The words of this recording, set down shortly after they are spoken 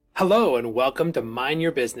Hello and welcome to Mind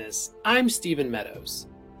Your Business. I'm Stephen Meadows.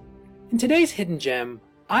 In today's Hidden Gem,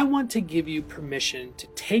 I want to give you permission to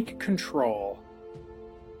take control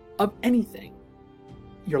of anything.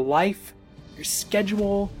 Your life, your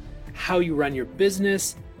schedule, how you run your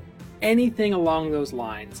business, anything along those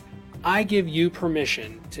lines. I give you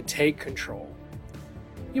permission to take control.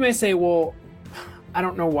 You may say, well, I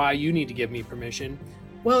don't know why you need to give me permission.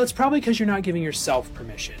 Well, it's probably because you're not giving yourself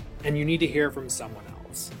permission and you need to hear from someone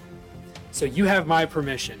else. So you have my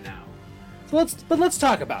permission now. But let's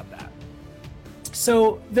talk about that.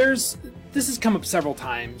 So this has come up several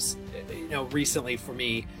times, recently for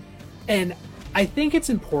me, and I think it's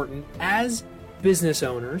important as business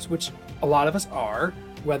owners, which a lot of us are,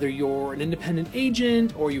 whether you're an independent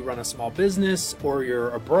agent or you run a small business or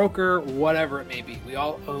you're a broker, whatever it may be. We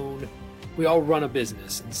all run a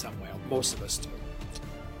business in some way. Most of us do.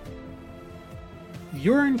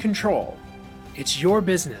 You're in control. It's your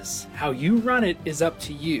business. How you run it is up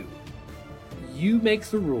to you. You make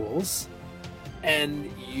the rules and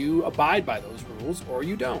you abide by those rules or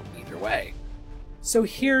you don't, either way. So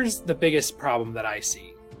here's the biggest problem that I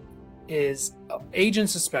see is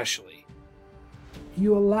agents especially.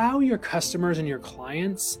 You allow your customers and your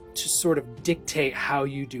clients to sort of dictate how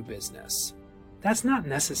you do business. That's not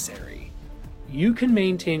necessary. You can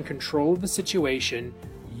maintain control of the situation.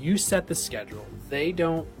 You set the schedule. They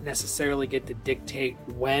don't necessarily get to dictate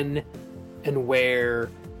when and where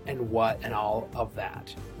and what and all of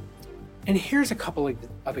that. And here's a couple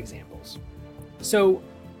of examples. So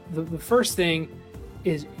the first thing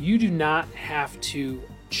is you do not have to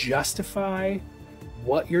justify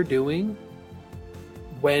what you're doing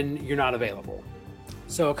when you're not available.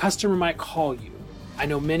 So a customer might call you. I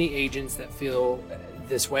know many agents that feel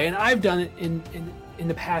this way, and I've done it in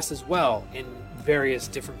the past as well in various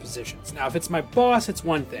different positions. Now, if it's my boss, it's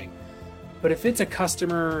one thing. But if it's a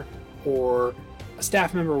customer or a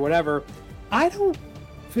staff member or whatever, I don't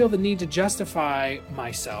feel the need to justify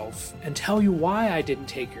myself and tell you why I didn't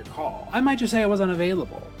take your call. I might just say I was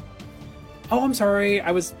unavailable. Oh, I'm sorry, I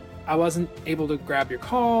wasn't able to grab your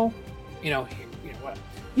call. What?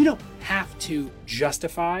 You don't have to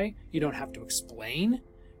justify. You don't have to explain.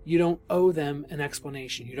 You don't owe them an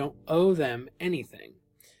explanation. You don't owe them anything.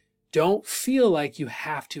 Don't feel like you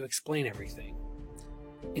have to explain everything.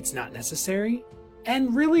 It's not necessary.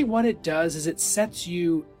 And really what it does is it sets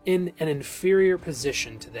you in an inferior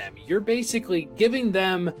position to them. You're basically giving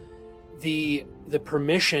them the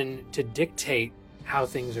permission to dictate how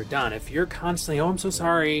things are done. If you're constantly, oh, I'm so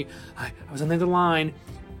sorry, I was on the other line,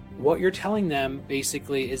 what you're telling them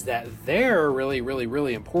basically is that they're really, really,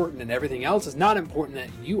 really important and everything else is not important,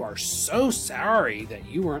 that you are so sorry that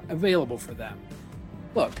you weren't available for them.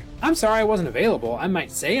 Look, I'm sorry I wasn't available. I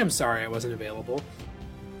might say I'm sorry I wasn't available,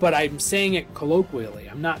 but I'm saying it colloquially.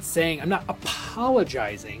 I'm not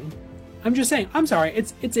apologizing. I'm just saying, I'm sorry.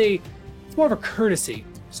 It's more of a courtesy.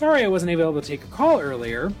 Sorry I wasn't able to take a call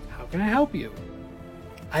earlier. How can I help you?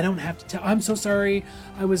 I don't have to tell, I'm so sorry.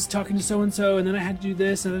 I was talking to so-and-so and then I had to do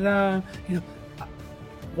this and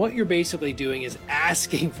what you're basically doing is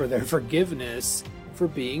asking for their forgiveness for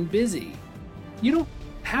being busy. You don't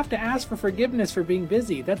have to ask for forgiveness for being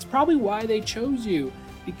busy. That's probably why they chose you,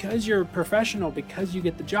 because you're a professional, because you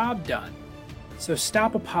get the job done. So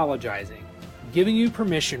stop apologizing. I'm giving you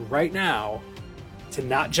permission right now to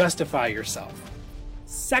not justify yourself.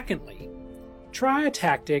 Secondly, try a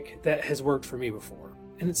tactic that has worked for me before,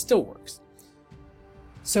 and it still works.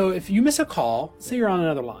 So if you miss a call, say you're on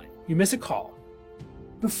another line, you miss a call,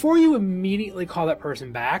 before you immediately call that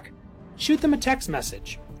person back, shoot them a text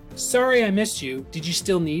message. Sorry I missed you. Did you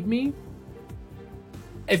still need me?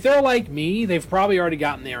 If they're like me, they've probably already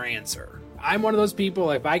gotten their answer. I'm one of those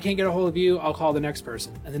people, if I can't get a hold of you, I'll call the next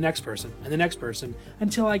person, and the next person, and the next person,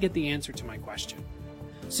 until I get the answer to my question.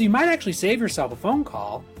 So you might actually save yourself a phone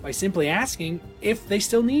call by simply asking if they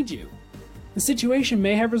still need you. The situation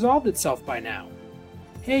may have resolved itself by now.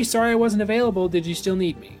 Hey, sorry I wasn't available, did you still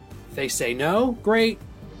need me? If they say no, great,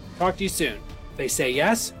 talk to you soon. If they say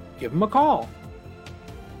yes, give them a call.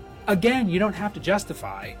 Again, you don't have to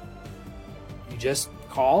justify. You just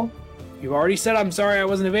call. You've already said, I'm sorry I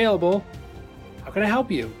wasn't available. How can I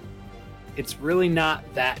help you? It's really not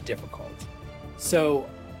that difficult. So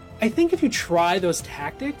I think if you try those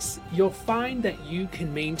tactics, you'll find that you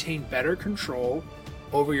can maintain better control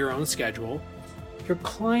over your own schedule. Your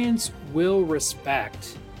clients will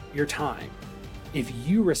respect your time if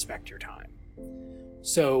you respect your time.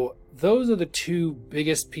 So those are the two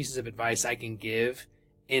biggest pieces of advice I can give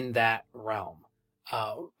in that realm.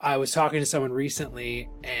 I was talking to someone recently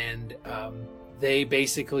and they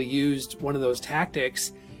basically used one of those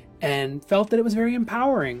tactics and felt that it was very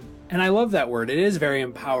empowering. And I love that word. It is very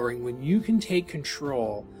empowering when you can take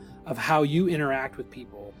control of how you interact with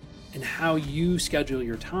people and how you schedule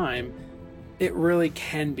your time. It really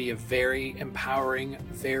can be a very empowering,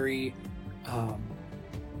 very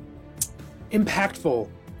impactful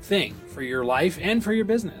thing for your life and for your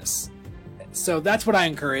business. So that's what I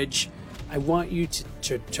encourage. I want you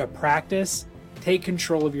to practice, take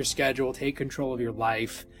control of your schedule, take control of your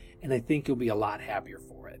life, and I think you'll be a lot happier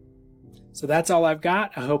for it. So that's all I've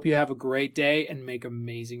got. I hope you have a great day and make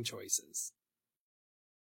amazing choices.